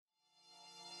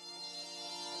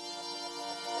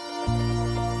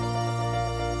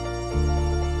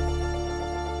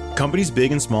Companies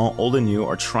big and small, old and new,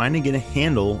 are trying to get a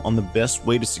handle on the best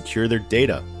way to secure their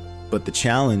data. But the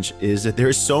challenge is that there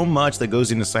is so much that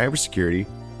goes into cybersecurity,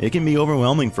 it can be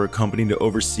overwhelming for a company to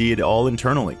oversee it all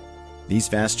internally. These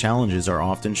vast challenges are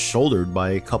often shouldered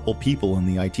by a couple people in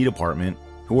the IT department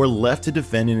who are left to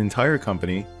defend an entire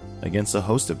company against a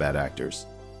host of bad actors.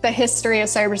 The history of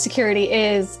cybersecurity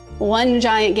is one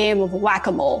giant game of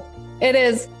whack-a-mole. It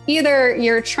is either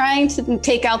you're trying to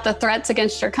take out the threats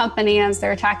against your company as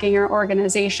they're attacking your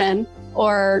organization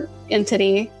or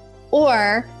entity,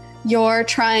 or you're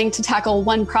trying to tackle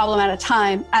one problem at a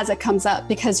time as it comes up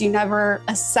because you never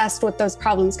assessed what those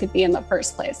problems could be in the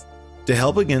first place. To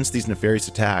help against these nefarious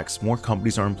attacks, more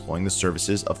companies are employing the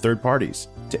services of third parties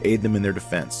to aid them in their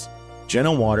defense.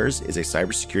 Jenna Waters is a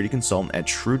cybersecurity consultant at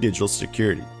True Digital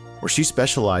Security, where she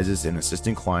specializes in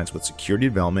assisting clients with security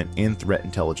development and threat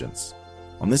intelligence.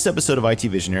 On this episode of IT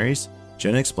Visionaries,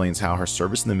 Jenna explains how her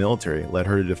service in the military led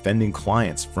her to defending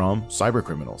clients from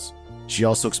cybercriminals. She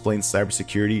also explains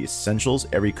cybersecurity essentials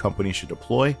every company should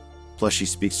deploy, plus she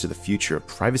speaks to the future of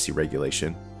privacy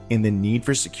regulation and the need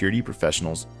for security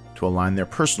professionals to align their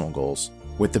personal goals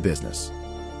with the business.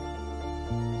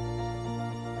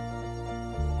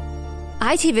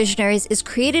 IT Visionaries is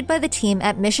created by the team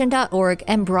at mission.org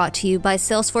and brought to you by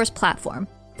Salesforce Platform,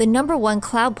 the #1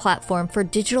 cloud platform for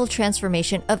digital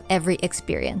transformation of every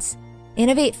experience.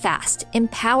 Innovate fast,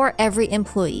 empower every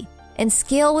employee, and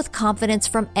scale with confidence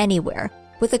from anywhere,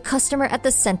 with a customer at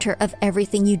the center of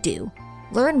everything you do.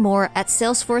 Learn more at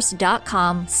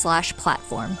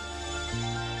salesforce.com/platform.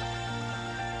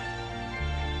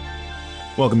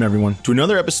 Welcome everyone to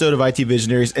another episode of IT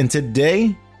Visionaries, and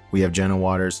today we have Jenna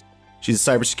Waters. She's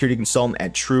a cybersecurity consultant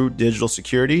at True Digital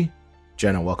Security.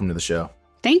 Jenna, welcome to the show.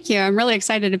 Thank you. I'm really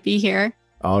excited to be here.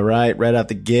 All right, right out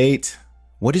the gate,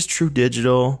 what is True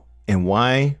Digital and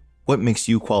why? What makes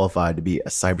you qualified to be a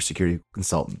cybersecurity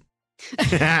consultant?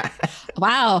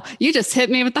 Wow, you just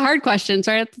hit me with the hard questions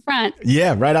right at the front.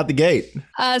 Yeah, right out the gate.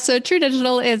 So True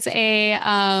Digital is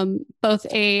both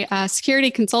a security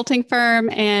consulting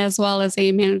firm as well as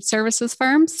a managed services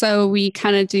firm. So we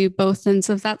kind of do both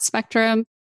ends of that spectrum.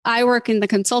 I work in the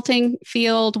consulting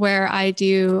field where I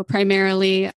do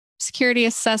primarily security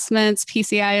assessments,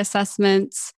 PCI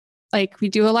assessments. Like we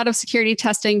do a lot of security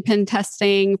testing, pen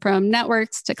testing from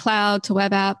networks to cloud to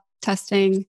web app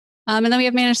testing. And then we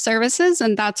have managed services,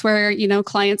 and that's where,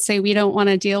 clients say, we don't want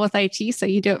to deal with IT, so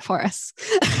you do it for us.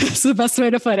 That's the best way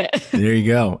to put it. There you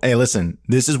go. Hey, listen,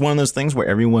 this is one of those things where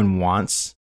everyone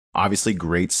wants, obviously,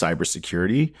 great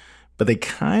cybersecurity, but they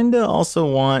kind of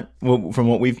also want, well, from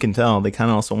what we can tell, they kind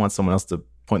of also want someone else to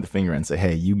point the finger and say,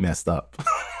 hey, you messed up.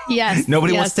 Yes.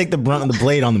 Nobody wants to take the brunt of the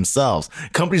blade on themselves.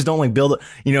 Companies don't like build,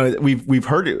 we've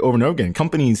heard it over and over again.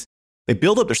 Companies, they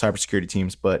build up their cybersecurity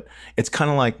teams, but it's kind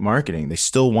of like marketing. They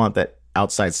still want that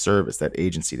outside service, that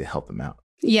agency to help them out.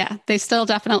 Yeah, they still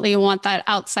definitely want that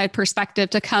outside perspective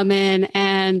to come in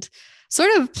and sort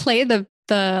of play the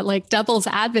like devil's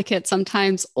advocate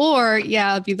sometimes, or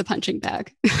be the punching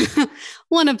bag.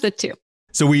 One of the two.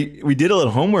 So we did a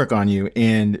little homework on you,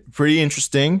 and pretty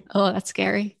interesting. Oh, that's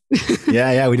scary.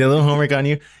 Yeah, we did a little homework on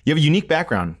you. You have a unique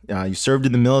background. You served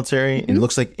in the military, and it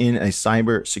looks like in a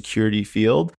cybersecurity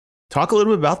field. Talk a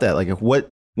little bit about that. Like what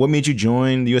made you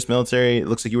join the U.S. military? It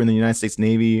looks like you were in the United States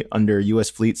Navy under U.S.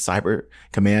 Fleet Cyber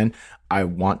Command. I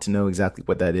want to know exactly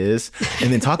what that is.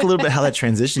 And then talk a little bit how that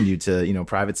transitioned you to,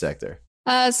 private sector.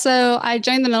 So I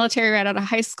joined the military right out of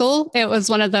high school. It was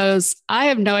one of those, I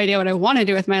have no idea what I want to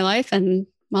do with my life. And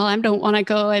I don't want to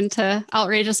go into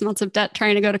outrageous amounts of debt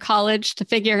trying to go to college to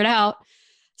figure it out.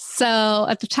 So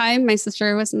at the time, my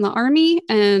sister was in the Army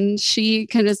and she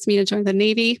convinced me to join the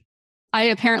Navy. I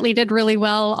apparently did really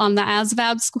well on the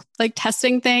ASVAB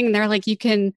testing thing. And they're like, you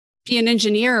can be an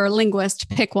engineer or a linguist,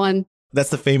 pick one. That's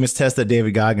the famous test that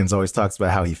David Goggins always talks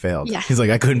about how he failed. Yeah. He's like,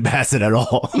 I couldn't pass it at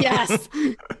all. Yes.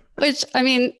 Which,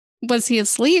 was he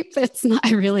asleep? It's not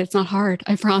hard.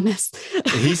 I promise.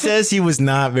 He says he was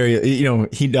not very,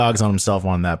 he dogs on himself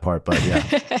on that part, but yeah.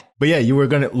 But yeah, you were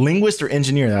going to linguist or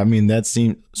engineer. That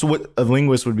seemed, so what a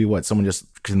linguist would be what? Someone just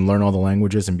can learn all the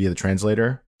languages and be the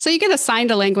translator? So you get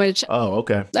assigned a language. Oh,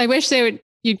 okay. I wish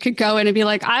you could go in and be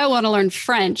like, I want to learn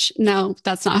French. No,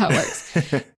 that's not how it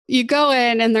works. You go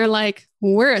in and they're like,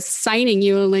 we're assigning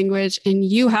you a language and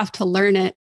you have to learn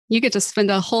it. You get to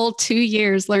spend a whole 2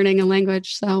 years learning a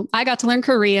language. So I got to learn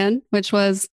Korean, which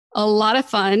was a lot of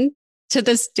fun. To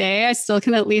this day, I still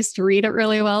can at least read it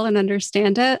really well and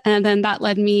understand it. And then that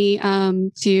led me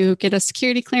to get a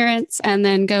security clearance and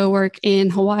then go work in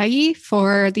Hawaii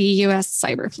for the U.S.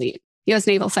 Cyber Fleet, U.S.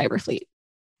 Naval Cyber Fleet.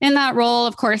 In that role,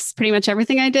 of course, pretty much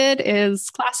everything I did is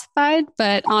classified,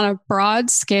 but on a broad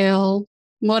scale,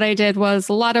 what I did was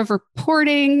a lot of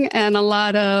reporting and a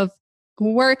lot of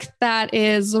work that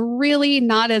is really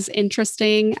not as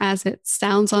interesting as it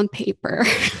sounds on paper.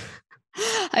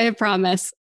 I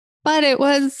promise. But it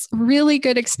was really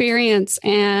good experience.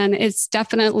 And it's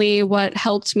definitely what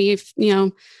helped me,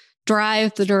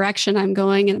 drive the direction I'm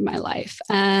going in my life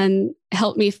and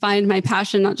help me find my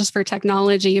passion, not just for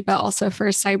technology, but also for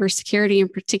cybersecurity in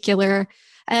particular.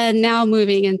 And now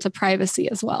moving into privacy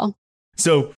as well.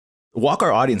 So walk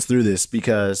our audience through this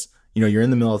because, you're in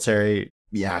the military.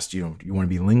 We asked, do you want to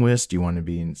be a linguist? Do you want to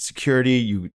be in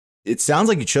security? It sounds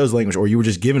like you chose language or you were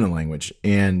just given a language.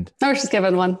 And I was just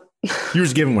given one. You were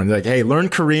just given one. They're like, hey, learn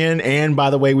Korean. And by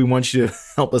the way, we want you to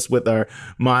help us with our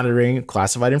monitoring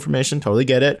classified information. Totally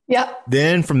get it. Yeah.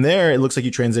 Then from there, it looks like you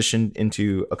transitioned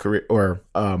into a career or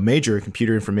a major in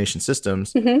computer information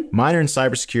systems, minor in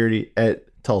cybersecurity at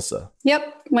Tulsa.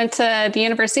 Yep. Went to the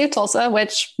University of Tulsa,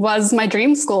 which was my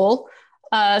dream school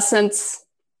since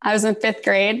I was in 5th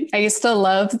grade. I used to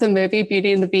love the movie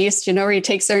Beauty and the Beast, where he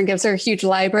takes her and gives her a huge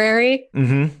library.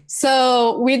 Mm-hmm.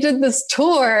 So we did this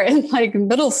tour in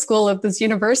middle school of this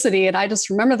university. And I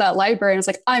just remember that library. And I was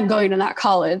like, I'm going to that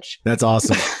college. That's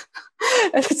awesome.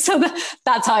 So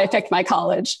that's how I picked my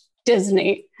college.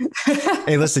 Disney.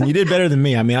 Hey, listen, you did better than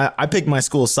me. I mean, I picked my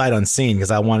school sight unseen because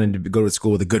I wanted to go to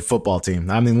school with a good football team.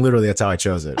 I mean, literally, that's how I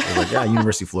chose it. I was like, yeah,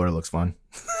 University of Florida looks fun.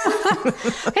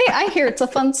 Hey, I hear it's a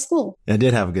fun school. I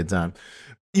did have a good time.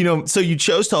 So you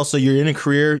chose Tulsa. You're in a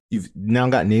career. You've now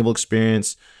got naval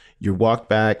experience. You walked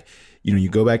back. You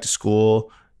go back to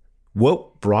school.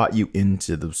 What brought you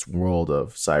into this world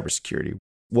of cybersecurity?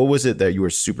 What was it that you were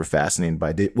super fascinated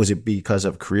by? Was it because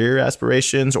of career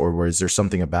aspirations or was there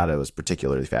something about it that was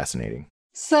particularly fascinating?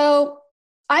 So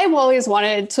I've always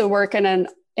wanted to work in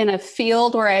a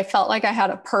field where I felt like I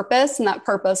had a purpose and that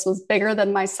purpose was bigger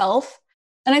than myself.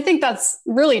 And I think that's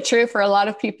really true for a lot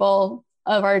of people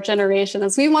of our generation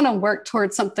is we want to work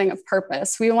towards something of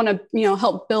purpose. We want to,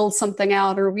 help build something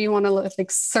out or we want to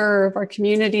serve our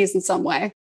communities in some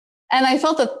way. And I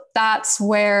felt that that's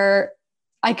where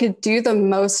I could do the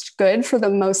most good for the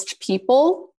most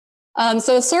people.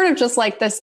 So it's sort of just like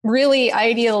this really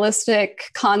idealistic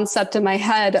concept in my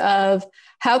head of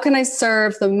how can I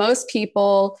serve the most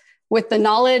people with the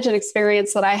knowledge and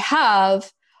experience that I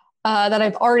have that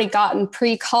I've already gotten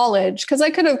pre-college? Because I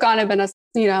could have gone and been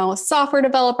a software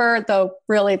developer, though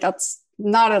really that's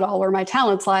not at all where my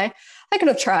talents lie. I could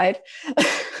have tried.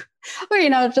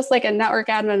 Or, just like a network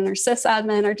admin or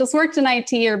sysadmin or just worked in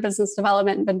IT or business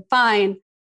development and been fine.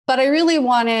 But I really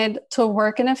wanted to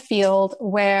work in a field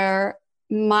where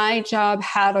my job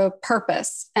had a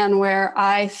purpose and where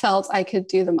I felt I could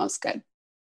do the most good.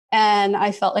 And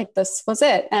I felt like this was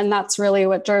it. And that's really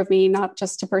what drove me not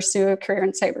just to pursue a career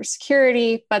in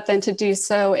cybersecurity, but then to do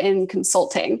so in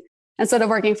consulting. Instead of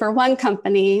working for one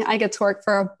company, I get to work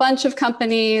for a bunch of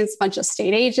companies, a bunch of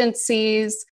state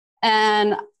agencies.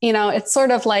 And, it's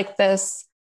sort of like this,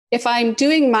 if I'm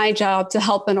doing my job to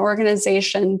help an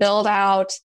organization build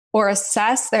out or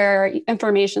assess their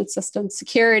information system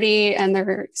security and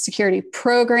their security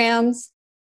programs,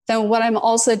 then what I'm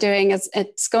also doing is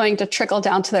it's going to trickle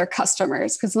down to their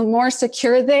customers because the more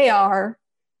secure they are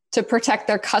to protect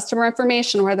their customer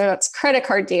information, whether that's credit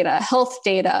card data, health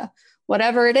data,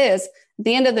 whatever it is, at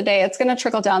the end of the day, it's going to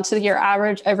trickle down to your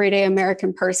average everyday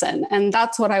American person. And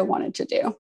that's what I wanted to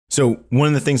do. So one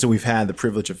of the things that we've had the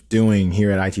privilege of doing here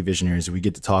at IT Visionaries is we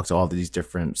get to talk to all these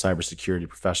different cybersecurity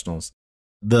professionals.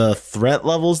 The threat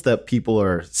levels that people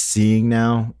are seeing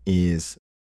now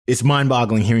it's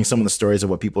mind-boggling hearing some of the stories of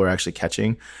what people are actually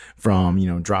catching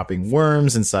from, dropping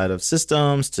worms inside of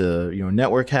systems to,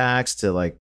 network hacks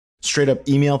to straight up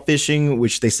email phishing,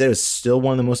 which they said is still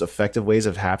one of the most effective ways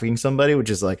of hacking somebody, which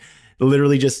is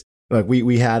literally just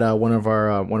we had one of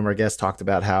our guests talked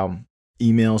about how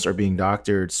emails are being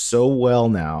doctored so well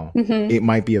now, it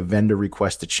might be a vendor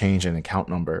request to change an account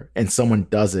number and someone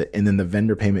does it. And then the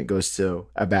vendor payment goes to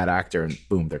a bad actor and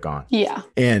boom, they're gone. Yeah.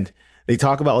 And they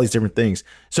talk about all these different things.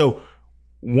 So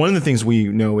one of the things we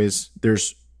know is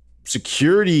there's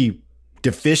security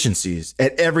deficiencies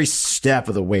at every step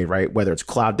of the way, right? Whether it's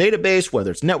cloud database,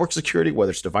 whether it's network security, whether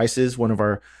it's devices. One of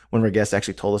our guests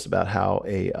actually told us about how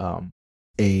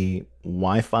a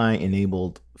Wi-Fi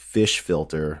enabled phish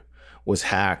filter was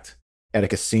hacked at a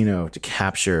casino to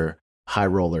capture high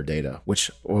roller data,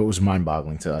 which was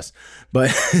mind-boggling to us.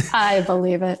 But I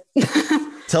believe it.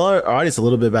 Tell our audience a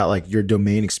little bit about your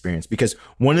domain experience, because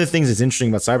one of the things that's interesting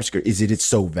about cybersecurity is that it's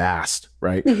so vast,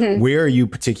 right? Mm-hmm. Where are you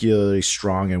particularly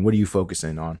strong and what are you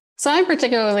focusing on? So I'm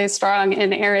particularly strong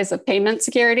in areas of payment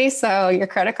security. So your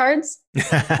credit cards.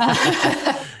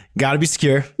 Got to be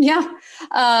secure. Yeah.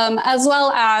 As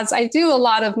well as I do a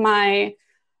lot of my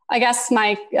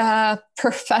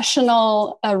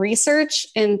professional research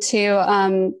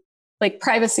into like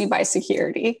privacy by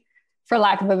security, for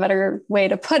lack of a better way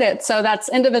to put it. So that's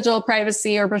individual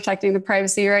privacy or protecting the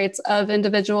privacy rights of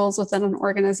individuals within an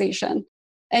organization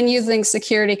and using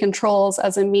security controls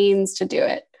as a means to do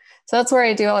it. So that's where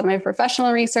I do a lot of my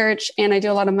professional research, and I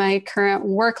do a lot of my current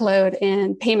workload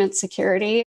in payment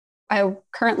security. I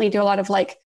currently do a lot of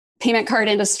like payment card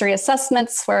industry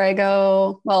assessments where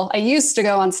I used to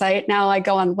go on site. Now I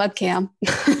go on webcam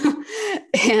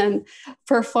and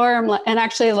perform and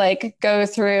actually like go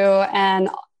through and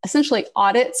essentially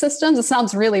audit systems. It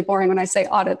sounds really boring when I say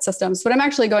audit systems, but I'm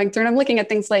actually going through and I'm looking at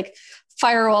things like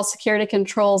firewall security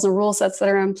controls and rule sets that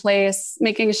are in place,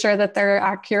 making sure that they're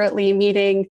accurately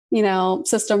meeting,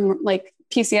 system like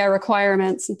PCI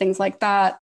requirements and things like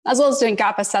that, as well as doing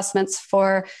gap assessments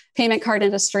for payment card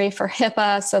industry for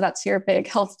HIPAA. So that's your big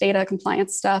health data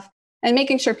compliance stuff, and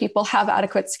making sure people have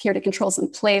adequate security controls in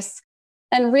place,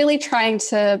 and really trying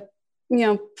to,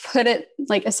 put it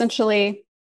like essentially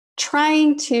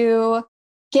trying to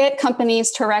get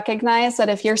companies to recognize that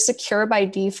if you're secure by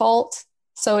default,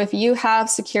 so if you have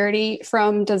security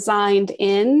from designed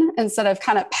in instead of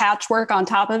kind of patchwork on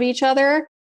top of each other,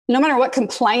 no matter what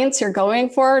compliance you're going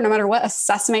for, no matter what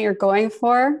assessment you're going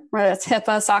for, whether it's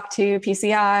HIPAA, SOC 2,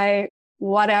 PCI,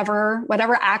 whatever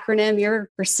acronym you're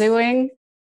pursuing,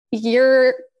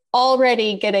 you're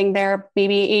already getting there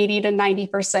maybe 80 to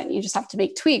 90%. You just have to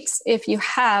make tweaks if you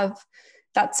have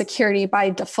that security by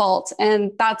default.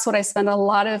 And that's what I spend a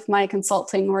lot of my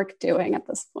consulting work doing at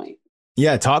this point.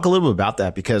 Yeah, talk a little bit about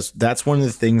that, because that's one of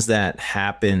the things that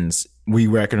happens, we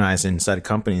recognize inside of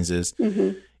companies is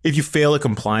if you fail a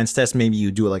compliance test, maybe you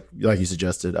do it like you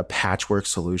suggested, a patchwork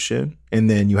solution, and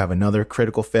then you have another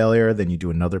critical failure, then you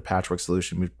do another patchwork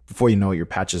solution. Before you know it, your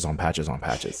patches on patches on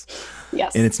patches.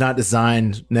 Yes. And it's not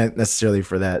designed necessarily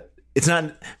for that.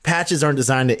 Patches aren't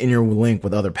designed to interlink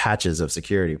with other patches of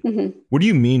security. What do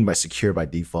you mean by secure by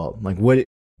default? Like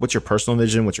what's your personal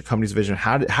vision? What's your company's vision?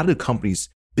 How do companies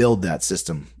build that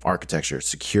system architecture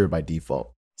secure by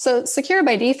default? So secure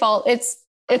by default,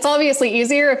 it's obviously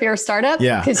easier if you're a startup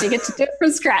because you get to do it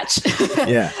from scratch.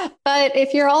 Yeah. But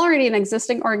if you're already an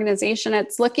existing organization,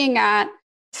 it's looking at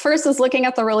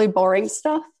the really boring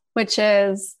stuff, which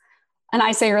is, and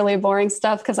I say really boring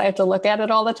stuff because I have to look at it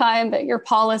all the time, but your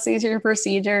policies, your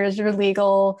procedures, your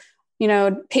legal,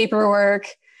 paperwork,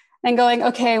 and going,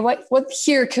 okay, what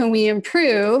here can we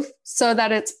improve so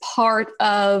that it's part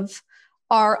of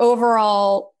our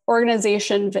overall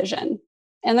organization vision?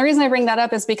 And the reason I bring that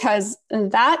up is because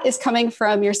that is coming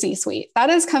from your C-suite.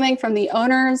 That is coming from the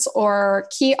owners or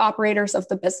key operators of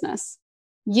the business.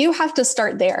 You have to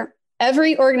start there.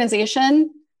 Every organization,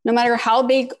 no matter how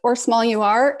big or small you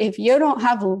are, if you don't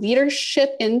have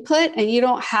leadership input and you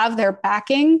don't have their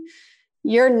backing,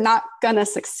 you're not going to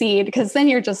succeed, because then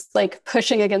you're just like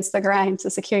pushing against the grind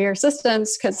to secure your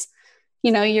systems because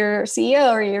your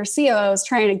CEO or your COO is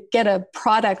trying to get a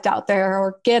product out there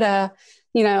or get a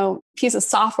piece of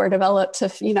software developed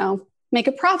to, make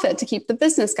a profit to keep the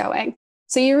business going.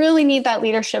 So you really need that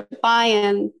leadership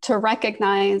buy-in to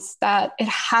recognize that it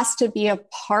has to be a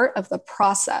part of the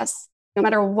process. No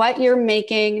matter what you're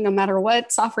making, no matter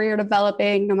what software you're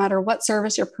developing, no matter what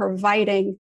service you're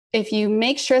providing, if you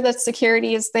make sure that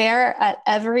security is there at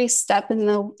every step in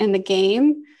the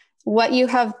game, what you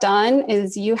have done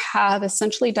is you have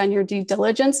essentially done your due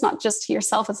diligence, not just to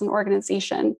yourself as an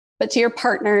organization, but to your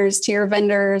partners, to your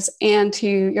vendors, and to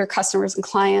your customers and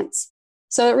clients.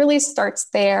 So it really starts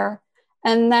there.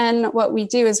 And then what we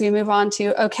do is we move on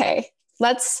to, okay,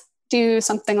 let's do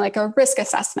something like a risk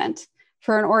assessment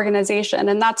for an organization.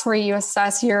 And that's where you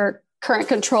assess your current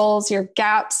controls, your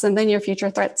gaps, and then your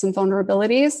future threats and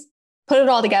vulnerabilities. Put it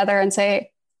all together and say,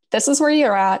 this is where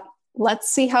you're at. Let's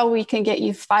see how we can get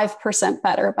you 5%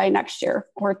 better by next year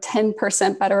or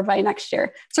 10% better by next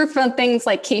year. Sort of when things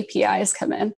like KPIs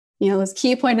come in, those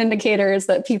key point indicators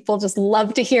that people just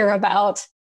love to hear about,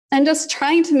 and just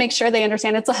trying to make sure they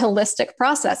understand it's a holistic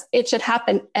process. It should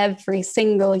happen every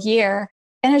single year.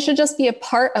 And it should just be a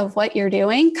part of what you're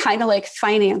doing, kind of like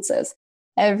finances.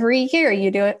 Every year you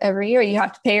do it, every year you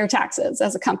have to pay your taxes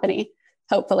as a company.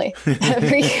 Hopefully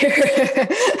every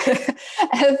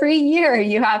year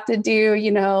you have to do,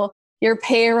 your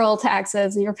payroll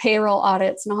taxes and your payroll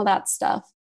audits and all that stuff.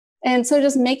 And so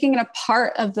just making it a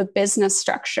part of the business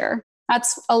structure.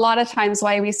 That's a lot of times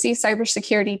why we see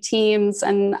cybersecurity teams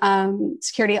and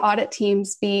security audit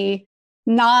teams be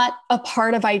not a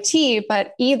part of IT,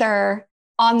 but either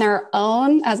on their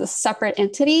own as a separate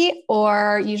entity,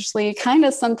 or usually kind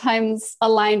of sometimes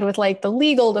aligned with like the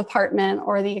legal department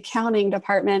or the accounting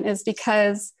department, is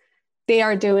because they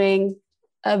are doing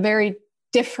a very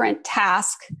different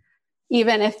task,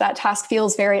 even if that task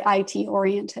feels very IT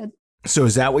oriented. So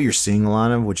is that what you're seeing a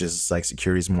lot of, which is like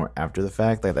security is more after the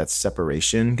fact, like that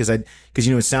separation? Because it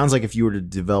sounds like if you were to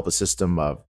develop a system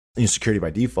of security by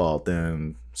default,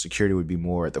 then security would be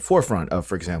more at the forefront of,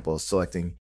 for example,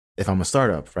 selecting, if I'm a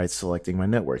startup, right? Selecting my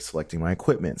network, selecting my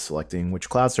equipment, selecting which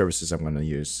cloud services I'm going to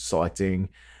use, selecting,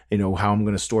 how I'm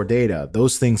going to store data.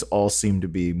 Those things all seem to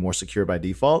be more secure by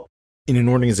default. In an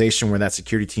organization where that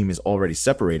security team is already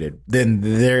separated, then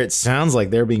it sounds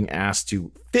like they're being asked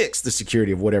to fix the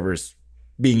security of whatever's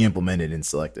being implemented and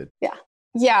selected. Yeah.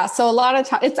 Yeah. So a lot of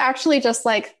times it's actually just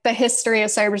like the history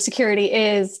of cybersecurity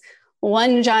is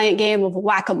one giant game of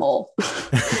whack-a-mole.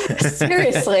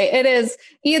 Seriously, it is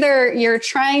either you're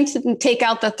trying to take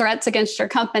out the threats against your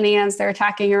company as they're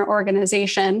attacking your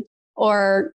organization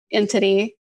or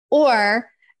entity, or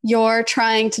you're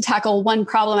trying to tackle one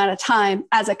problem at a time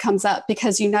as it comes up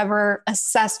because you never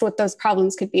assessed what those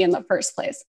problems could be in the first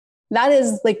place. That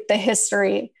is like the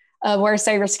history of where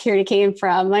cybersecurity came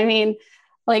from. I mean,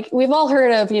 like we've all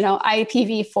heard of,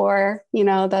 IPv4,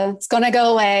 it's going to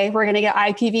go away. We're going to get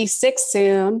IPv6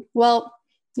 soon. Well,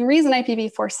 the reason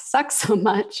IPv4 sucks so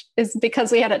much is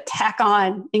because we had to tack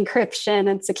on encryption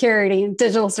and security and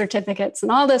digital certificates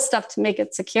and all this stuff to make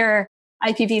it secure.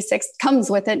 IPv6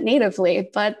 comes with it natively,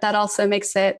 but that also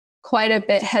makes it quite a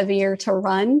bit heavier to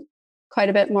run, quite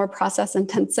a bit more process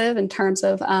intensive in terms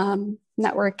of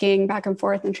networking back and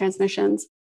forth and transmissions.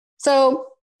 So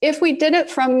if we did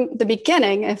it from the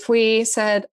beginning, if we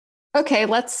said, okay,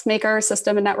 let's make our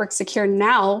system and network secure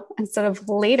now instead of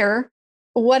later,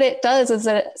 what it does is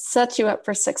that it sets you up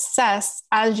for success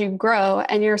as you grow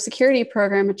and your security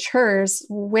program matures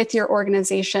with your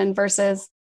organization versus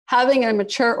having a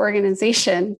mature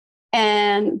organization.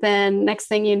 And then next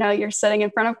thing you know, you're sitting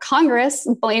in front of Congress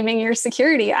blaming your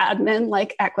security admin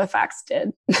like Equifax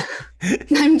did.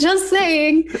 I'm just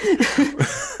saying,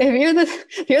 if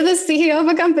you're the CEO of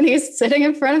a company sitting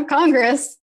in front of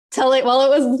Congress telling,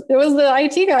 well, it was the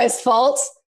IT guy's fault.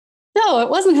 No, it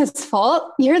wasn't his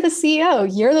fault. You're the CEO.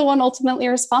 You're the one ultimately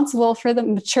responsible for the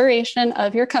maturation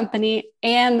of your company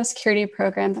and the security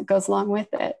program that goes along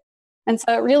with it. And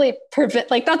so it really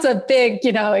that's a big,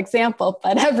 example,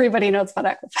 but everybody knows about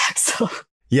Equifax. So.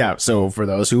 Yeah. So for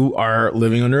those who are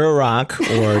living under a rock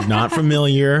or not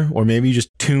familiar, or maybe you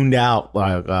just tuned out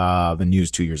like the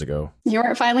news 2 years ago. You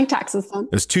weren't filing taxes then.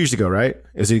 It was 2 years ago, right?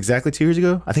 Is it exactly 2 years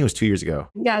ago? I think it was 2 years ago.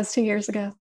 Yeah, it was 2 years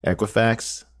ago.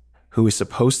 Equifax, who is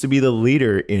supposed to be the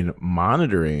leader in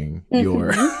monitoring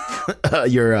your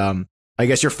I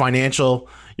guess your financial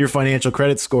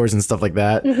credit scores and stuff like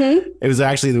that. Mm-hmm. It was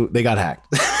actually, they got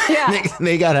hacked. Yeah.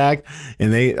 they got hacked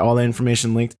and all that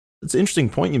information linked. It's an interesting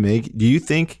point you make. Do you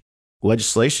think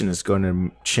legislation is going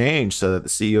to change so that the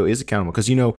CEO is accountable? Because,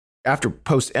 after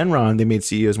post Enron, they made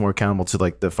CEOs more accountable to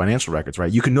like the financial records,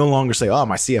 right? You can no longer say, oh,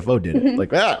 my CFO did it. Mm-hmm.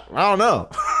 Like, I don't know.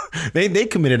 they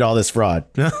committed all this fraud.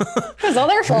 It was all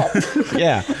their fault.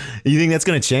 Yeah. You think that's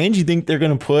going to change? You think they're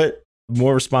going to put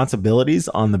more responsibilities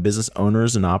on the business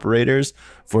owners and operators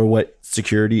for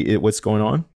what's going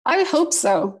on? I hope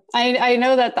so. I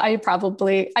know that I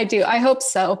do. I hope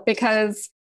so, because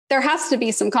there has to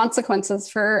be some consequences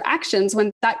for actions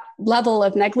when that level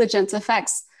of negligence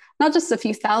affects not just a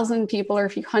few thousand people or a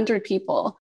few hundred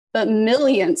people, but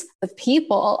millions of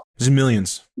people. There's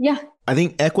millions. Yeah. I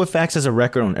think Equifax has a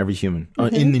record on every human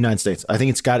in the United States. I think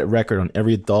it's got a record on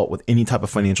every adult with any type of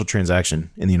financial transaction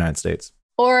in the United States.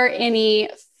 Or any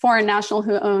foreign national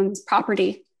who owns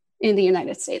property in the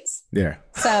United States. Yeah.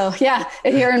 So yeah,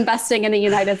 if you're investing in a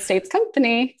United States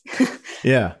company,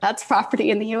 yeah, that's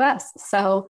property in the US.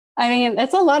 So, I mean,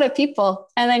 it's a lot of people.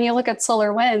 And then you look at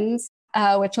SolarWinds,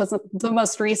 which was the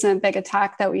most recent big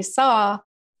attack that we saw.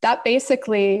 That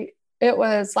basically, it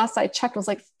was, last I checked, was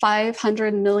like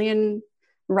 500 million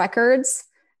records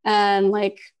and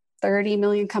like 30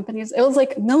 million companies. It was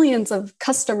like millions of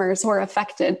customers were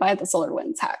affected by the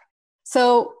SolarWinds hack.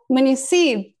 So when you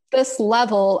see this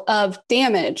level of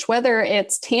damage, whether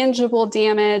it's tangible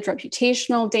damage,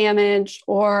 reputational damage,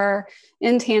 or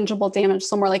intangible damage,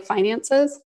 so more like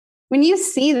finances, when you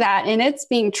see that and it's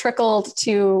being trickled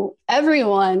to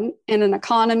everyone in an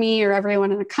economy or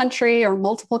everyone in a country or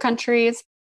multiple countries,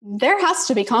 there has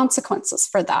to be consequences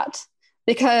for that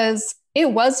because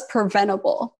it was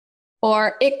preventable,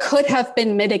 or it could have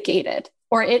been mitigated,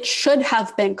 or it should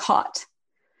have been caught.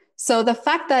 So the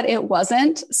fact that it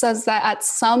wasn't says that at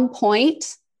some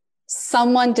point,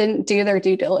 someone didn't do their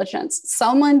due diligence.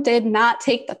 Someone did not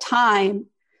take the time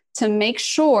to make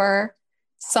sure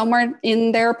somewhere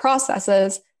in their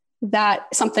processes that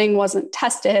something wasn't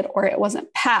tested or it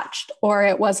wasn't patched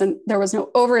or there was no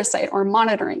oversight or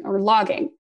monitoring or logging.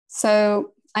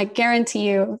 So I guarantee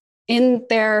you in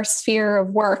their sphere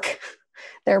of work,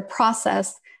 their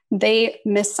process, they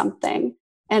missed something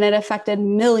and it affected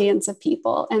millions of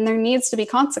people, and there needs to be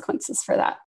consequences for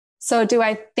that. So do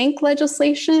I think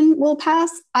legislation will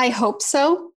pass? I hope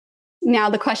so. Now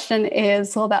the question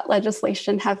is, will that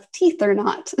legislation have teeth or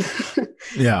not?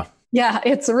 Yeah. Yeah,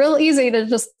 it's real easy to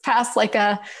just pass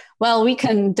we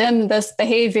condemn this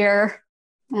behavior,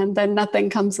 and then nothing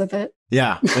comes of it.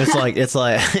 Yeah, it's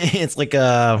like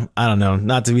I don't know,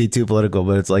 not to be too political,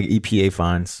 but it's like EPA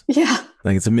fines. Yeah.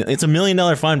 Like it's $1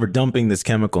 million fine for dumping this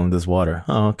chemical in this water.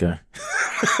 Oh, okay.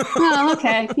 Oh,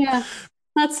 okay. Yeah,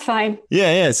 that's fine.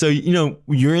 Yeah. So,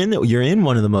 you're in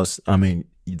one of the most,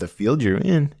 the field you're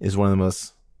in is one of the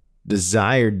most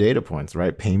desired data points,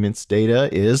 right? Payments data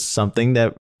is something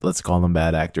that, let's call them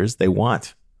bad actors, they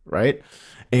want, right?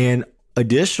 And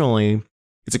additionally,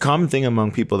 it's a common thing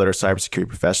among people that are cybersecurity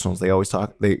professionals.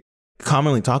 They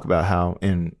commonly talk about how,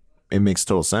 and it makes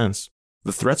total sense,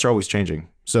 the threats are always changing.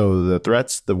 So the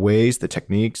threats, the ways, the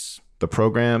techniques, the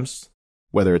programs,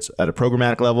 whether it's at a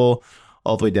programmatic level,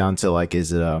 all the way down to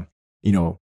is it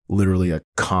literally a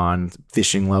con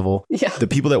phishing level. Yeah. The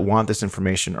people that want this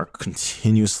information are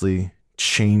continuously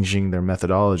changing their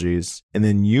methodologies. And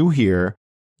then you here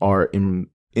are in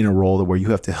a role where you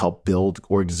have to help build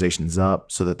organizations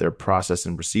up so that their process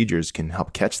and procedures can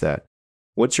help catch that.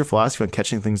 What's your philosophy on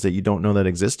catching things that you don't know that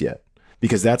exist yet?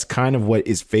 Because that's kind of what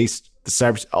is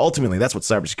ultimately, that's what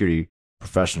cybersecurity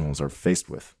professionals are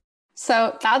faced with.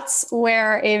 So that's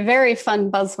where a very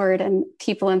fun buzzword, and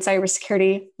people in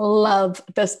cybersecurity love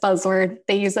this buzzword.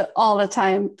 They use it all the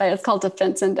time, but it's called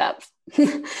defense in depth.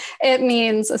 It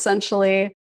means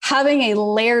essentially having a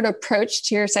layered approach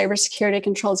to your cybersecurity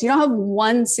controls. You don't have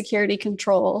one security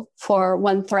control for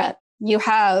one threat. You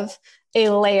have a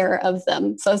layer of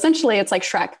them. So essentially it's like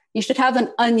Shrek. You should have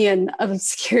an onion of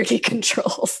security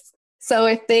controls. So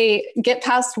if they get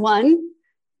past one,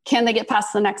 can they get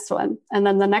past the next one? And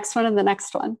then the next one and the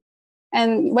next one.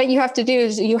 And what you have to do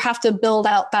is you have to build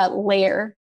out that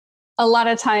layer. A lot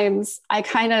of times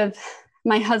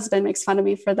my husband makes fun of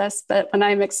me for this, but when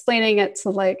I'm explaining it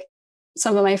to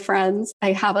some of my friends,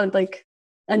 I have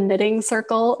a knitting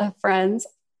circle of friends.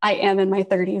 I am in my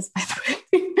 30s, by the way.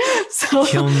 So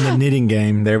killing the knitting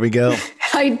game. There we go.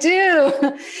 I do.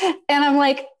 And I'm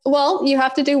like, well, you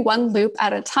have to do one loop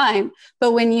at a time.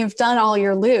 But when you've done all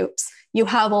your loops, you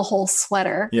have a whole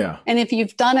sweater. Yeah. And if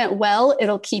you've done it well,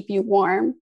 it'll keep you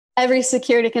warm. Every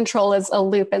security control is a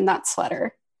loop in that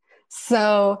sweater.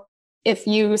 So if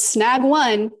you snag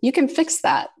one, you can fix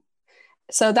that.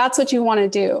 So that's what you want to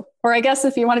do. Or I guess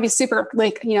if you want to be super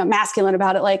masculine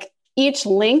about it, each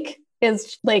link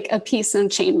is like a piece in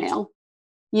chainmail.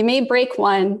 You may break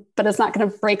one, but it's not going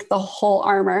to break the whole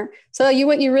armor. So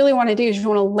what you really want to do is you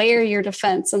want to layer your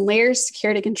defense and layer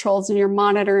security controls and your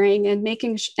monitoring and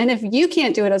making. And if you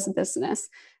can't do it as a business,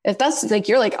 if that's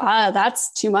you're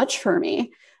that's too much for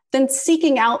me, then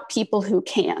seeking out people who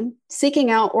can,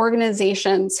 seeking out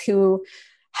organizations who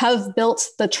have built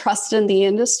the trust in the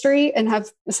industry and have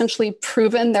essentially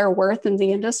proven their worth in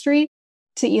the industry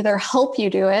to either help you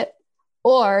do it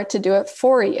or to do it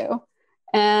for you.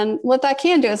 And what that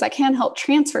can do is that can help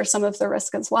transfer some of the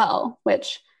risk as well,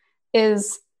 which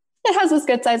is, it has its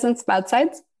good sides and its bad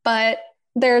sides, but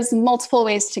there's multiple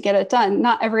ways to get it done.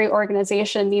 Not every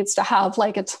organization needs to have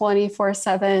a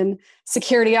 24/7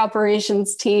 security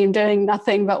operations team doing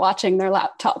nothing but watching their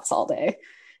laptops all day,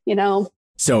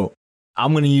 So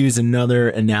I'm going to use another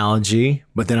analogy,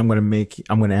 but then I'm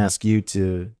going to ask you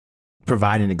to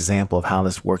provide an example of how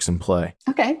this works in play.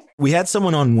 Okay. We had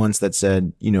someone on once that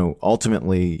said,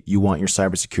 ultimately you want your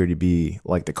cybersecurity to be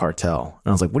like the cartel.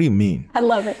 And I was like, what do you mean? I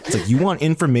love it. It's you want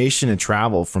information to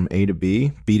travel from A to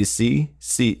B, B to C,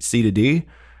 C to D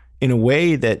in a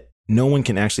way that no one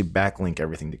can actually backlink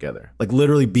everything together.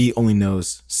 Literally B only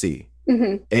knows C.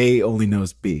 Mm-hmm. A only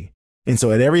knows B. And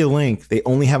so at every link, they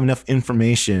only have enough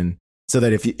information so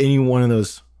that if any one of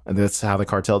those, and that's how the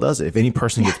cartel does it. If any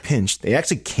person gets pinched, they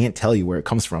actually can't tell you where it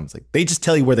comes from. It's they just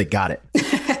tell you where they got it,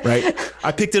 right?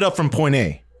 I picked it up from point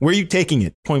A. Where are you taking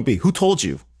it? Point B. Who told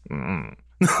you?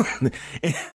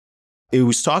 It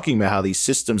was talking about how these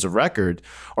systems of record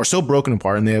are so broken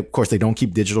apart. And of course, they don't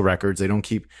keep digital records.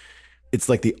 It's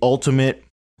like the ultimate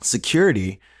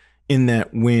security in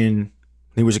that when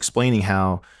he was explaining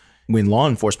how when law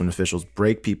enforcement officials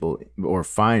break people or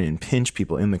fine and pinch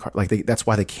people in the car, like that's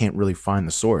why they can't really find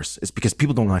the source. It's because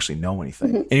people don't actually know anything.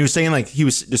 Mm-hmm. And he was saying, like, he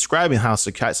was describing how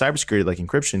cybersecurity, like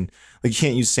encryption, like you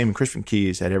can't use the same encryption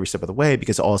keys at every step of the way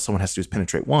because all someone has to do is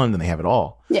penetrate one, then they have it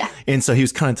all. Yeah. And so he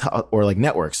was kind of, or like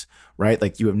networks, right?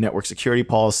 Like you have network security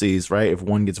policies, right? If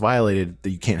one gets violated,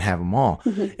 you can't have them all.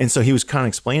 Mm-hmm. And so he was kind of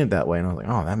explaining it that way. And I was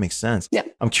like, oh, that makes sense. Yeah.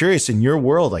 I'm curious, in your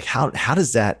world, like how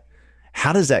does that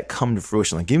come to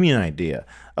fruition? Like, give me an idea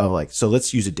of, like, so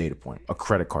let's use a data point, a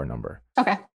credit card number.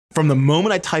 Okay. From the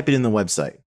moment I type it in the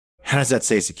website, how does that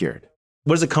stay secured?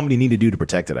 What does a company need to do to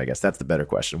protect it? I guess that's the better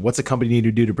question. What's a company need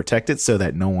to do to protect it so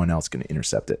that no one else can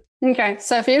intercept it? Okay.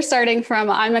 So if you're starting from,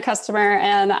 I'm a customer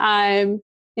and I'm,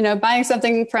 buying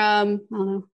something from, I don't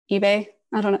know, eBay.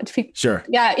 I don't know. Sure.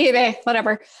 Yeah, eBay,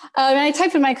 whatever. And I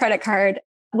type in my credit card.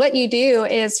 What you do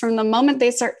is from the moment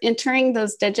they start entering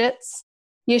those digits,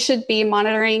 you should be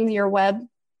monitoring your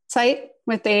website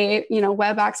with a,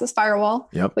 web access firewall.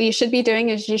 Yep. What you should be doing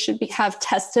is you should have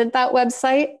tested that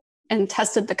website and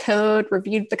tested the code,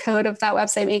 reviewed the code of that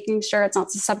website, making sure it's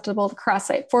not susceptible to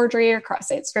cross-site forgery or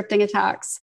cross-site scripting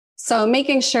attacks. So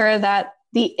making sure that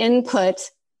the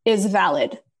input is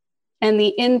valid and the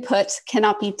input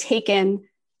cannot be taken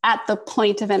at the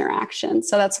point of interaction.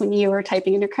 So that's when you are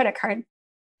typing in your credit card.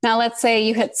 Now, let's say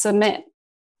you hit submit.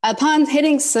 Upon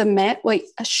hitting submit, what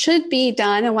should be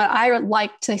done and what I would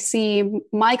like to see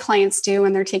my clients do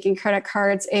when they're taking credit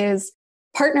cards is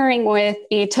partnering with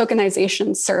a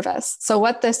tokenization service. So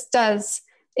what this does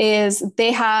is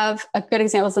they have a good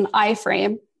example is an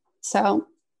iframe. So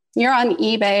you're on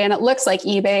eBay and it looks like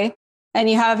eBay and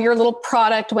you have your little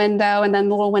product window and then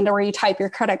the little window where you type your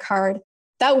credit card.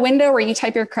 That window where you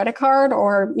type your credit card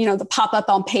or, the pop-up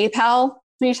on PayPal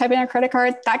when you type in your credit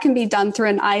card, that can be done through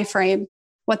an iframe.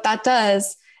 What that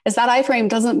does is that iframe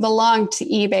doesn't belong to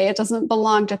eBay. It doesn't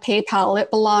belong to PayPal. It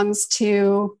belongs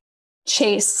to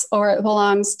Chase or it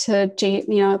belongs to, it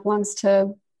belongs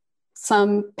to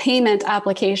some payment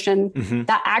application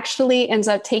that actually ends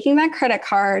up taking that credit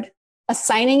card,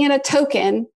 assigning it a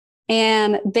token,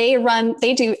 and they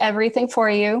do everything for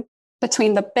you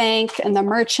between the bank and the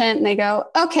merchant. And they go,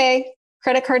 okay,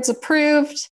 credit card's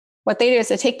approved. What they do is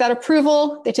they take that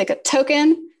approval, they take a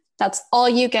token. That's all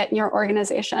you get in your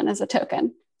organization is a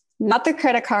token, not the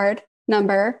credit card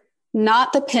number,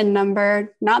 not the PIN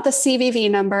number, not the CVV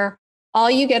number. All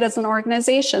you get as an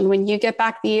organization when you get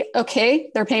back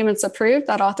their payment's approved,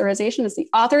 that authorization is the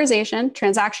authorization,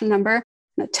 transaction number,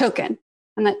 and a token.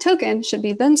 And that token should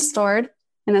be then stored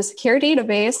in a secure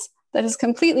database that is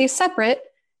completely separate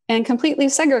and completely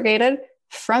segregated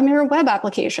from your web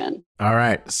application. All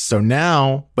right. So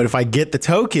now, but if I get the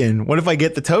token, what if I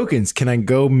get the tokens? Can I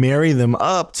go marry them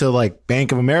up to like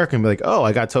Bank of America and be like, oh,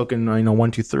 I got token,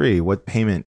 123. What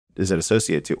payment is it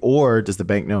associated to? Or does the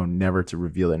bank know never to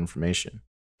reveal that information?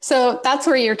 So that's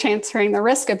where you're transferring the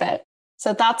risk a bit.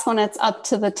 So that's when it's up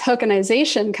to the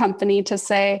tokenization company to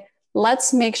say,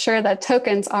 let's make sure that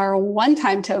tokens are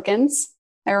one-time tokens.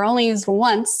 They're only used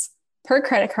once per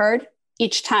credit card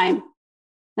each time.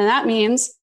 And that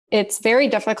means it's very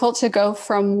difficult to go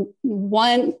from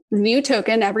one new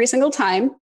token every single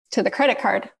time to the credit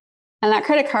card. And that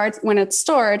credit card, when it's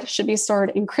stored, should be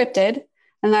stored encrypted.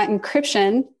 And that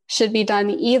encryption should be done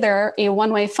either a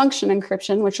one-way function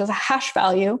encryption, which is a hash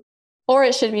value, or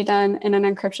it should be done in an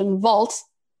encryption vault,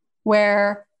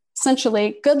 where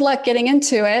essentially good luck getting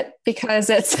into it because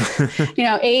it's,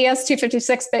 AES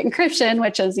 256-bit encryption,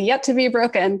 which is yet to be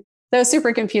broken. Those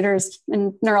supercomputers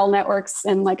and neural networks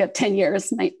in 10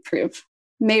 years may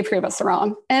prove us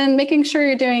wrong. And making sure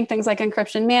you're doing things like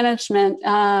encryption management,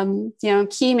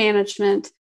 key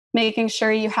management, making sure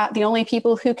you have the only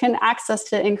people who can access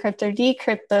to encrypt or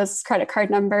decrypt those credit card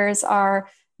numbers are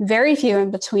very few in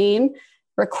between,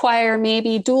 require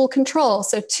maybe dual control.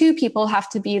 So 2 people have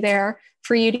to be there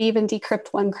for you to even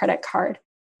decrypt one credit card.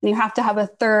 And you have to have a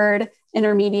third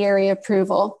intermediary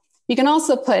approval. You can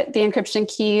also put the encryption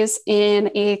keys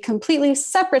in a completely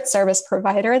separate service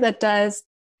provider that does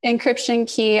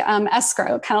encryption key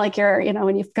escrow, kind of like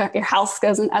when you've got your house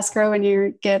goes in escrow when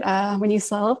you get when you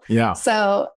sell. Yeah.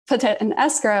 So put it in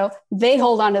escrow. They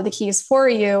hold onto the keys for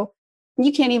you.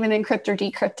 You can't even encrypt or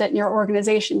decrypt it in your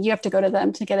organization. You have to go to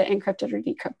them to get it encrypted or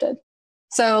decrypted.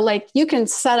 So you can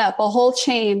set up a whole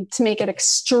chain to make it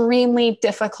extremely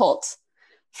difficult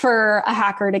for a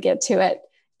hacker to get to it.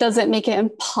 Does it make it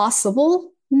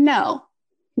impossible? No.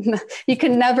 You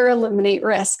can never eliminate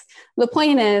risk. The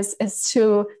point is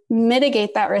to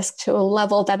mitigate that risk to a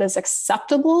level that is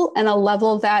acceptable and a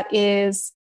level that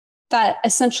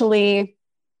essentially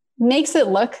makes it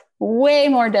look way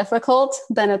more difficult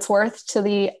than it's worth to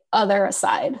the other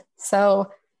side.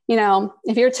 So,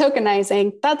 if you're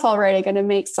tokenizing, that's already going to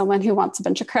make someone who wants a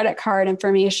bunch of credit card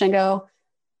information go,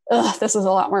 ugh, this is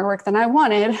a lot more work than I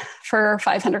wanted for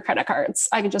 500 credit cards.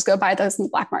 I can just go buy those in the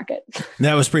black market.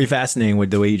 That was pretty fascinating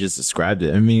with the way you just described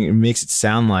it. I mean, it makes it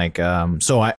sound like,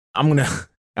 my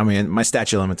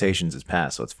statute of limitations is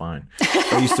passed, so it's fine.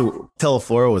 I used to,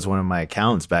 Teleflora was one of my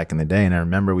accounts back in the day. And I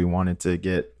remember we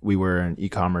were an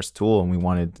e-commerce tool and we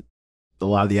wanted, a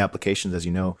lot of the applications, as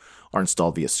you know, are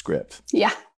installed via script.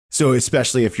 Yeah. So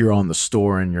especially if you're on the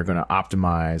store and you're going to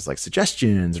optimize like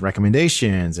suggestions,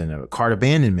 recommendations, and a cart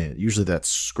abandonment, usually that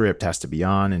script has to be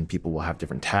on and people will have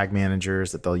different tag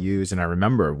managers that they'll use. And I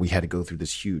remember we had to go through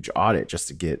this huge audit just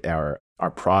to get our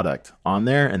product on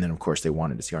there. And then of course they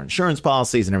wanted to see our insurance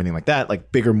policies and everything like that.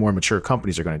 Like bigger, more mature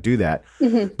companies are going to do that.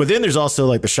 Mm-hmm. But then there's also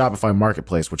like the Shopify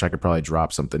marketplace, which I could probably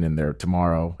drop something in there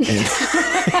tomorrow.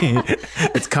 And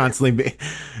it's constantly.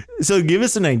 So give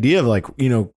us an idea of like,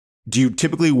 do you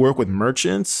typically work with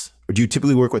merchants or do you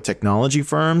typically work with technology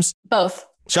firms? Both.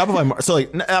 Shopify. So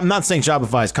like, I'm not saying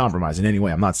Shopify is compromised in any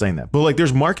way. I'm not saying that. But like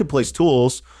there's marketplace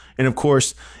tools. And of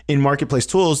course, in marketplace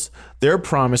tools, their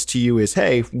promise to you is,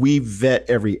 hey, we vet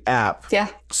every app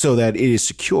so that it is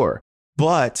secure.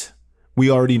 But we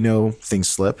already know things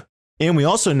slip. And we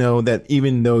also know that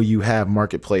even though you have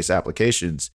marketplace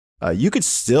applications, you could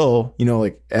still,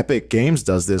 like Epic Games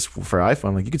does this for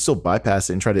iPhone. Like you could still bypass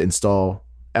it and try to install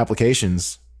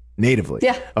applications natively.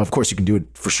 Yeah. Of course, you can do it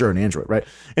for sure in Android, right?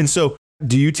 And so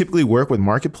do you typically work with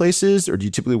marketplaces or do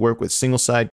you typically work with single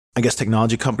site,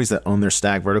 technology companies that own their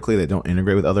stack vertically that don't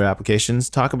integrate with other applications?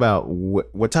 Talk about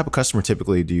what type of customer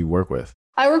typically do you work with?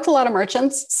 I work with a lot of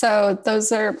merchants. So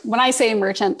those are, when I say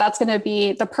merchant, that's going to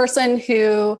be the person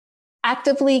who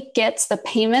actively gets the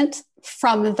payment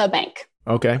from the bank.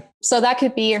 Okay. So that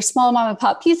could be your small mom and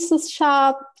pop pizza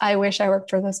shop. I wish I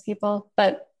worked for those people,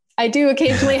 but I do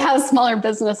occasionally have smaller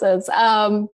businesses.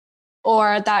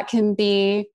 Or that can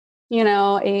be,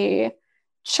 a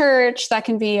church, that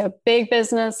can be a big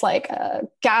business like a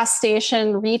gas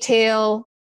station, retail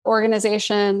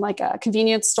organization, like a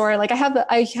convenience store. Like I have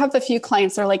a few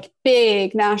clients that are like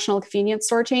big national convenience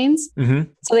store chains. Mm-hmm.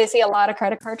 So they see a lot of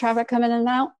credit card traffic coming in and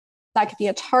out. That could be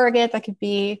a Target, that could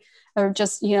be or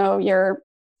just, your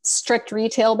strict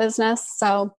retail business.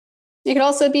 So it could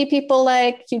also be people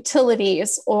like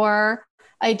utilities, or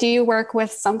I do work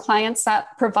with some clients that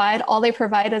all they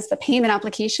provide is the payment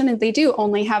application, and they do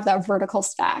only have that vertical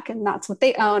stack, and that's what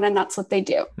they own and that's what they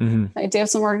do. Mm-hmm. I do have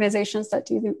some organizations that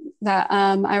do that.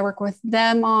 I work with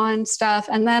them on stuff.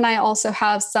 And then I also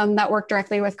have some that work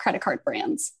directly with credit card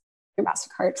brands,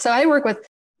 MasterCard. So I work with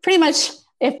pretty much,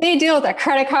 if they deal with a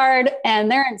credit card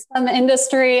and they're in some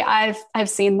industry, I've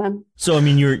seen them. So, I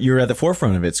mean, you're at the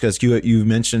forefront of it because you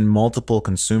mentioned multiple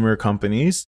consumer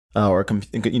companies or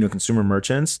consumer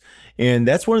merchants. And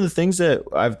that's one of the things that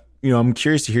I'm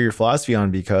curious to hear your philosophy on,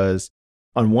 because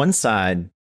on one side,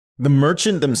 the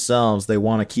merchant themselves, they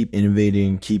want to keep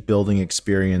innovating, keep building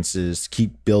experiences,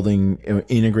 keep building,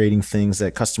 integrating things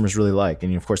that customers really like.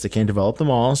 And of course, they can't develop them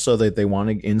all, so that they want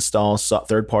to install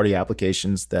third-party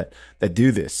applications that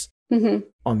do this. Mm-hmm.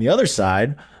 On the other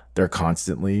side, they're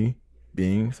constantly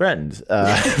being threatened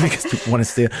because people want to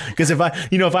steal. Because if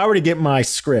I were to get my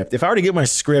script,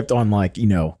 on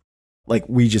like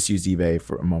we just used eBay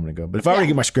for a moment ago, but if I were to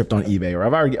get my script on eBay, or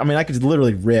I could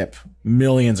literally rip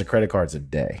millions of credit cards a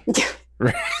day.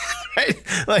 Right?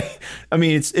 Like, I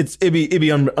mean, it'd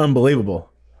be unbelievable.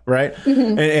 Right.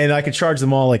 Mm-hmm. And I could charge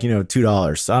them all like,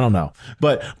 $2. I don't know.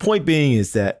 But point being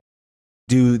is that,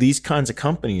 do these kinds of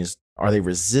companies, are they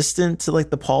resistant to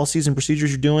like the policies and procedures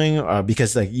you're doing?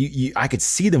 Because like I could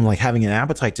see them like having an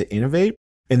appetite to innovate,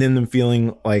 and then them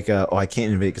feeling like, I can't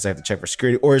innovate because I have to check for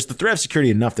security. Or is the threat of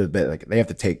security enough that like they have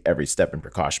to take every step in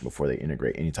precaution before they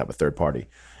integrate any type of third-party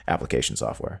application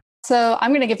software? So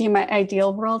I'm going to give you my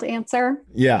ideal world answer.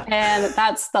 Yeah. And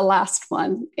that's the last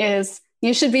one, is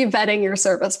you should be vetting your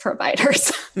service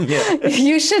providers. Yeah.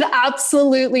 You should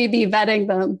absolutely be vetting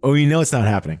them. Oh, it's not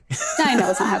happening. I know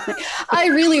it's not happening. I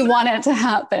really want it to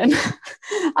happen.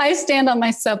 I stand on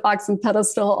my soapbox and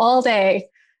pedestal all day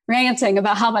ranting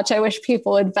about how much I wish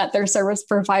people would vet their service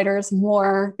providers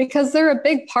more, because they're a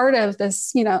big part of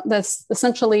this, this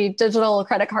essentially digital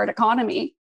credit card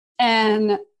economy.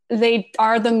 And they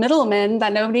are the middlemen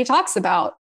that nobody talks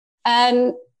about.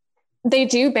 And they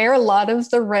do bear a lot of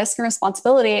the risk and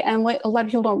responsibility. And what a lot of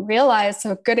people don't realize,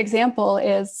 so a good example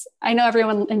is, I know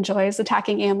everyone enjoys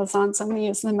attacking Amazon, so I'm going to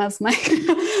use them as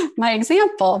my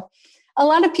example. A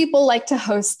lot of people like to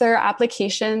host their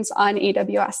applications on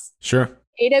AWS. Sure.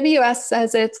 AWS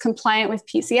says it's compliant with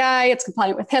PCI, it's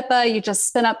compliant with HIPAA. You just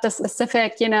spin up the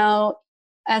specific,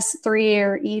 S3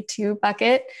 or E2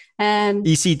 bucket. And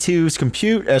EC2 is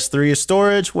compute, S3 is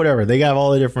storage, whatever. They got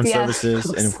all the different services.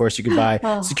 And of course, you could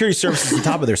buy security services on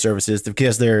top of their services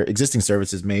because their existing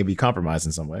services may be compromised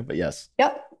in some way. But yes.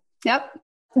 Yep.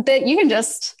 That you can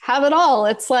just have it all.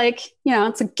 It's like,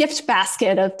 it's a gift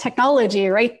basket of technology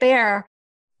right there.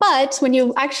 But when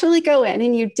you actually go in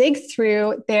and you dig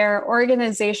through their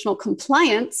organizational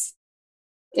compliance,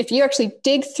 if you actually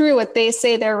dig through what they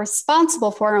say they're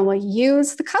responsible for and what you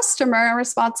as the customer are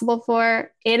responsible for,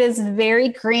 it is very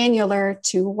granular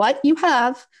to what you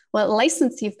have, what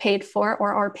license you've paid for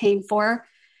or are paying for,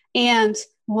 and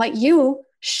what you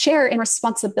share in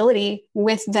responsibility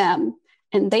with them.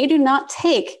 And they do not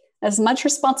take as much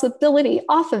responsibility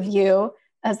off of you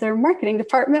as their marketing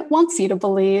department wants you to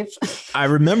believe. I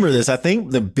remember this. I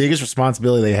think the biggest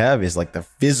responsibility they have is like the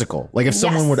physical. Like if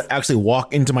someone were to actually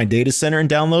walk into my data center and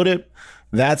download it,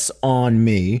 that's on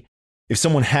me. If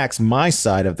someone hacks my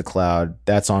side of the cloud,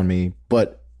 that's on me.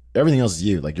 But everything else is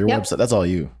you. Like your website, that's all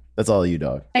you. That's all you,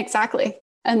 dog. Exactly.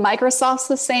 And Microsoft's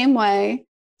the same way.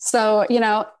 So,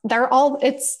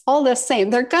 it's all the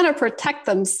same. They're going to protect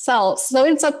themselves. So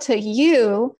it's up to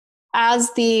you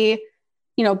as the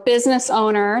business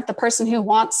owner, the person who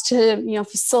wants to,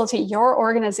 facilitate your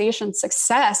organization's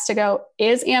success to go,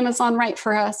 is Amazon right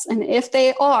for us? And if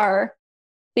they are,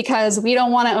 because we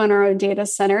don't want to own our own data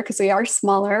center because we are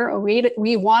smaller, or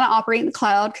we want to operate in the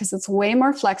cloud because it's way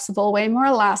more flexible, way more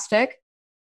elastic.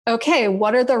 Okay,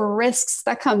 what are the risks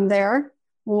that come there?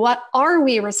 What are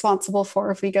we responsible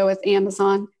for if we go with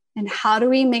Amazon? And how do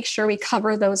we make sure we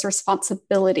cover those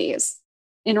responsibilities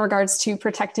in regards to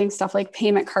protecting stuff like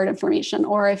payment card information,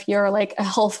 or if you're like a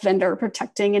health vendor,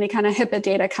 protecting any kind of HIPAA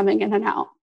data coming in and out.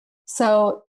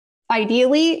 So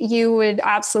ideally, you would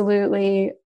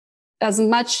absolutely, as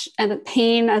much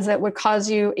pain as it would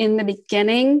cause you in the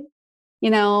beginning,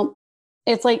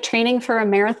 it's like training for a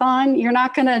marathon. You're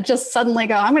not going to just suddenly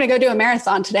go, I'm going to go do a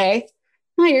marathon today.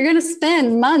 No, you're going to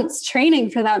spend months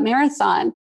training for that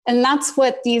marathon. And that's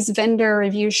what these vendor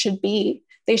reviews should be.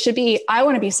 They should be, I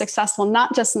want to be successful,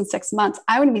 not just in 6 months.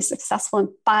 I want to be successful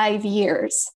in 5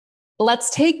 years.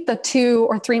 Let's take the 2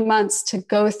 or 3 months to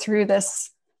go through this,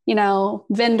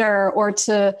 vendor, or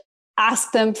to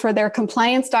ask them for their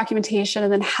compliance documentation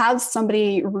and then have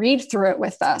somebody read through it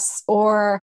with us,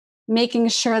 or making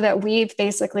sure that we've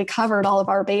basically covered all of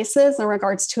our bases in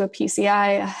regards to a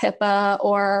PCI, a HIPAA,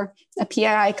 or a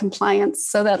PII compliance,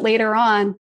 so that later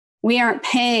on we aren't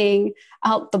paying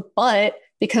out the butt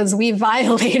because we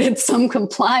violated some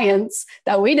compliance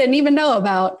that we didn't even know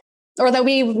about, or that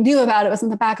we knew about. It was in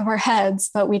the back of our heads,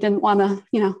 but we didn't want to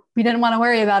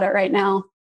worry about it right now.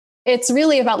 It's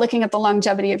really about looking at the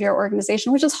longevity of your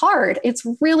organization, which is hard. It's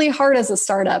really hard as a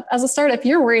startup. As a startup,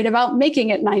 you're worried about making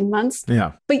it 9 months,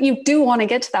 but you do want to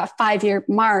get to that 5-year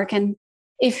mark. And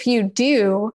if you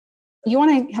do, you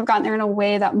want to have gotten there in a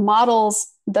way that models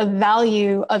the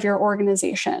value of your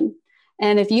organization.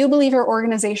 And if you believe your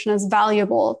organization is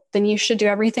valuable, then you should do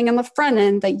everything in the front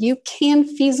end that you can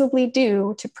feasibly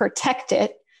do to protect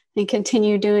it and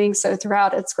continue doing so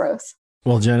throughout its growth.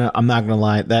 Well, Jenna, I'm not going to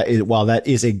lie. That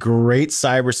is a great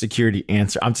cybersecurity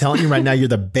answer. I'm telling you right now, you're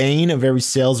the bane of every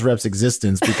sales rep's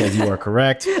existence, because you are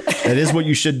correct. That is what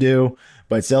you should do.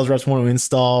 But sales reps want to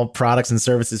install products and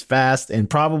services fast, and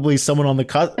probably someone on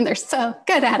the and they're so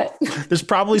good at it. There's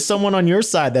probably someone on your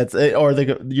side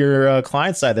your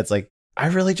client side that's like, I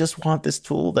really just want this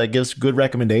tool that gives good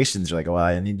recommendations. You're like, well,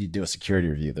 I need you to do a security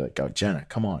review. They're like, oh, Jenna,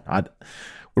 come on. What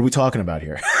are we talking about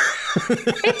here?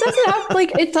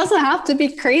 It doesn't have to be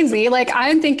crazy. Like,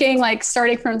 I'm thinking like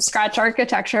starting from scratch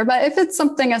architecture, but if it's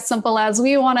something as simple as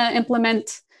we want to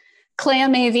implement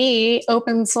ClamAV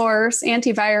open source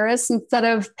antivirus instead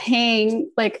of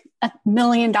paying like $1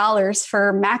 million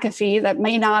for McAfee that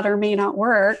may not or may not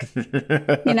work,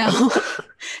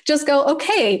 just go,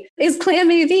 okay, is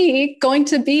ClamAV going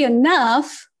to be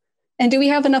enough? And do we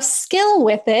have enough skill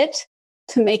with it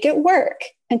to make it work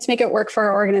and to make it work for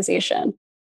our organization?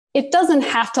 It doesn't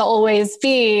have to always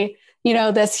be,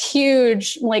 this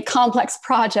huge, like complex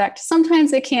project.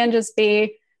 Sometimes it can just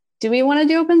be, do we want to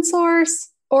do open source?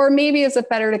 Or maybe is it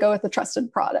better to go with a trusted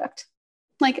product?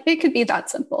 Like, it could be that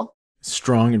simple.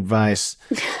 Strong advice.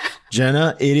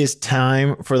 Jenna, it is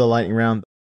time for the lightning round.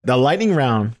 The lightning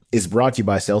round is brought to you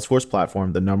by Salesforce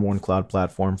Platform, the #1 cloud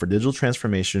platform for digital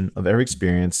transformation of every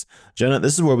experience. Jenna,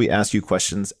 this is where we ask you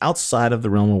questions outside of the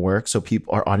realm of work so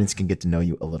our audience can get to know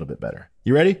you a little bit better.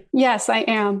 You ready? Yes, I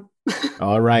am.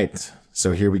 All right.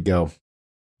 So here we go.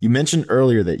 You mentioned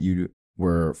earlier that you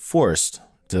were forced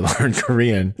to learn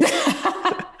Korean.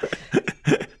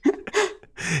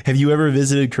 Have you ever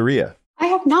visited Korea? I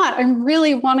have not. I'm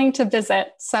really wanting to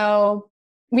visit. So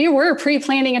we were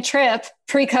pre-planning a trip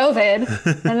pre-COVID,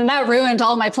 and then that ruined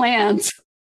all my plans.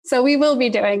 So we will be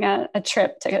doing a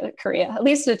trip to Korea, at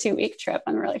least a 2-week trip.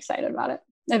 I'm really excited about it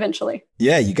eventually.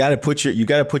 Yeah, you got to put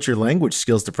your language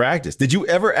skills to practice. Did you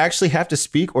ever actually have to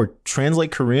speak or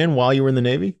translate Korean while you were in the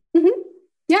Navy? Mm-hmm.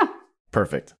 Yeah.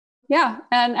 Perfect. Yeah.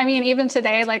 And I mean, even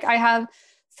today, like I have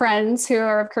friends who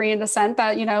are of Korean descent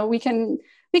that, we can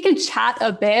chat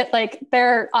a bit. Like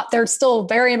they're still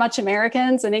very much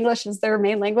Americans and English is their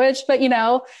main language, but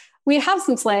we have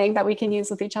some slang that we can use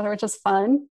with each other, which is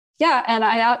fun. Yeah. And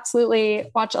I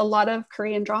absolutely watch a lot of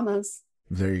Korean dramas.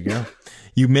 There you go.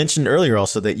 You mentioned earlier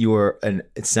also that you are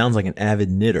it sounds like an avid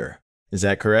knitter. Is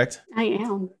that correct? I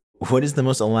am. What is the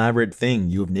most elaborate thing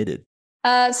you have knitted?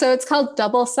 So it's called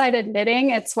double-sided knitting.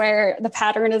 It's where the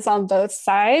pattern is on both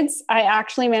sides. I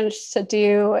actually managed to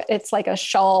do, it's like a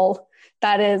shawl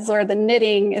that is, or the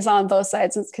knitting is on both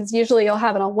sides. Because usually you'll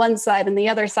have it on one side and the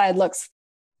other side looks,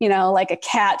 like a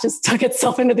cat just took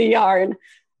itself into the yarn.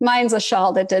 Mine's a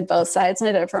shawl that did both sides, and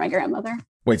I did it for my grandmother.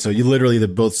 Wait, so you literally,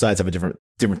 both sides have a different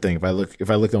thing. If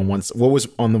I looked on one, what was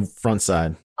on the front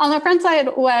side? On the front side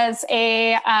was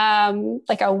a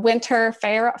winter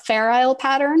Fair Isle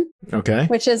pattern. Okay.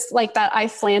 Which is like that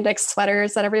Icelandic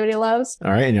sweaters that everybody loves.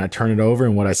 All right. And I turn it over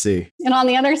and what I see. And on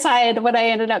the other side, what I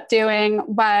ended up doing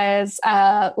was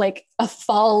like a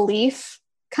fall leaf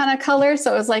kind of color.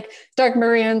 So it was like dark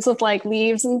maroons with like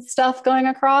leaves and stuff going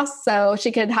across. So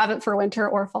she could have it for winter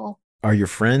or fall. Are your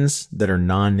friends that are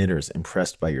non-knitters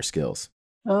impressed by your skills?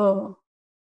 Oh,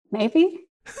 maybe.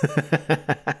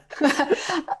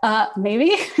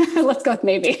 Maybe. Let's go with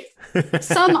maybe.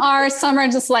 Some are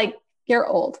just like, you're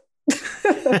old.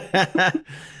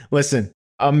 Listen,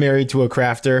 I'm married to a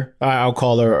crafter. I'll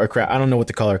call her a craft. I don't know what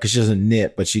to call her because she doesn't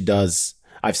knit, but she does.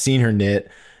 I've seen her knit.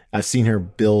 I've seen her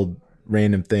build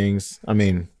random things. I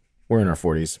mean, we're in our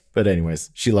 40s, but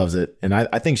anyways, she loves it. And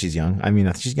I think she's young. I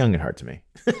mean, she's young at heart to me.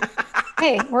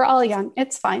 Hey, we're all young.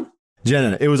 It's fine.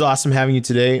 Jenna, it was awesome having you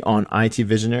today on IT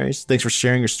Visionaries. Thanks for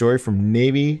sharing your story from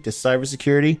Navy to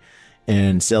cybersecurity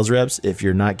and sales reps. If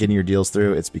you're not getting your deals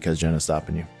through, it's because Jenna's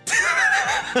stopping you.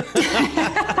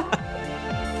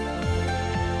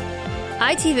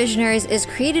 IT Visionaries is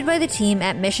created by the team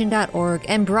at Mission.org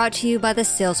and brought to you by the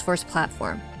Salesforce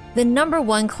platform, the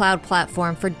 #1 cloud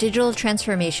platform for digital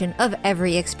transformation of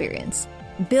every experience.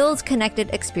 Build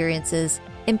connected experiences,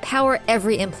 empower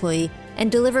every employee, and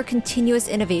deliver continuous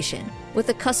innovation with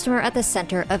the customer at the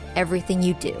center of everything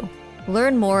you do.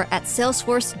 Learn more at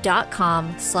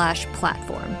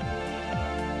salesforce.com/platform.